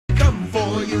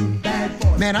for you, bad for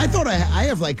you. Man, I thought I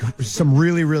have like some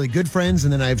really, really good friends,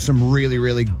 and then I have some really,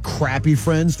 really crappy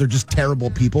friends. They're just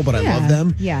terrible people, but I love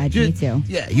them. Yeah, me too.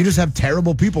 Yeah, you just have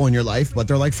terrible people in your life, but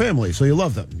they're like family, so you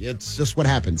love them. It's just what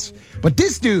happens. But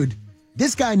this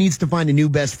guy needs to find a new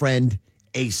best friend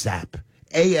ASAP.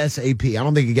 ASAP. I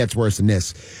don't think it gets worse than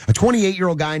this. A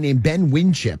 28-year-old guy named Ben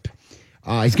Winship.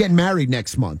 He's getting married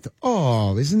next month.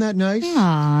 Oh, isn't that nice?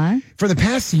 Aww. For the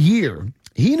past year,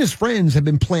 he and his friends have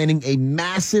been planning a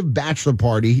massive bachelor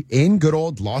party in good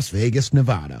old Las Vegas,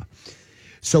 Nevada.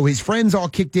 So his friends all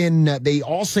kicked in. They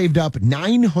all saved up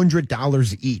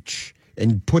 $900 each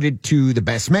and put it to the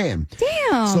best man.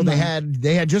 Damn. So they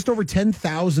had just over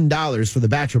 $10,000 for the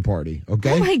bachelor party.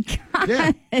 Okay. Oh my God.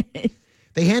 Yeah.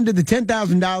 They handed the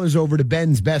 $10,000 over to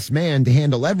Ben's best man to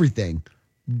handle everything.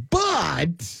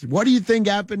 But what do you think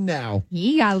happened now?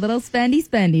 He got a little spendy,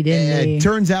 didn't he? It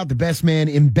turns out the best man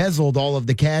embezzled all of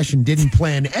the cash and didn't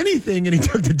plan anything, and he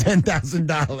took the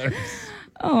 $10,000.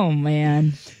 Oh,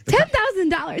 man.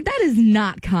 $10,000? That is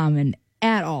not common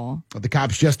at all. The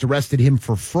cops just arrested him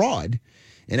for fraud.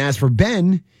 And as for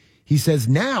Ben, he says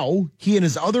now he and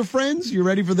his other friends, you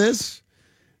ready for this?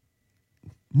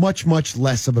 Much, much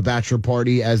less of a bachelor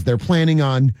party as they're planning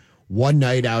on one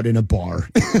night out in a bar.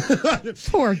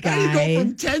 Poor guy. How do you go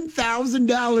from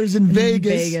 $10,000 in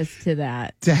Vegas to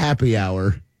that? To happy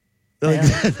hour.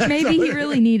 Maybe he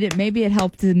really needed it. Maybe it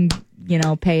helped him,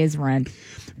 pay his rent.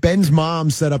 Ben's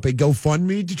mom set up a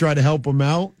GoFundMe to try to help him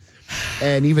out.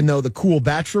 And even though the cool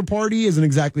bachelor party isn't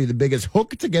exactly the biggest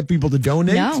hook to get people to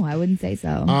donate. No, I wouldn't say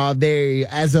so.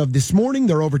 As of this morning,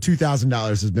 they're over $2,000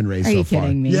 has been raised so far. Are you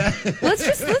kidding me? Yeah. Let's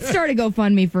start a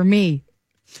GoFundMe for me.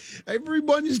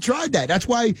 Everyone has tried that. That's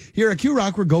why here at Q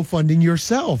Rock, we're GoFunding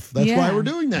yourself. That's why we're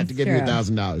doing that, to give you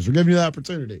 $1,000. We're giving you the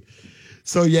opportunity.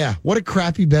 So, yeah, what a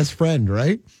crappy best friend,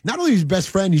 right? Not only is your best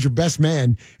friend, he's your best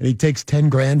man, and he takes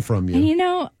 $10,000 from you.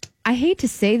 And I hate to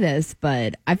say this,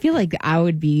 but I feel like I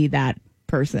would be that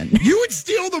person. You would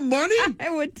steal the money?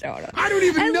 I would totally. I don't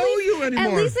even know you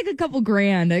anymore. At least like a couple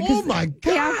grand. Oh, my God.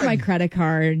 Pay off my credit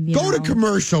card. Go to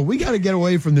commercial. We got to get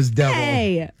away from this devil.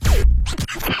 Hey.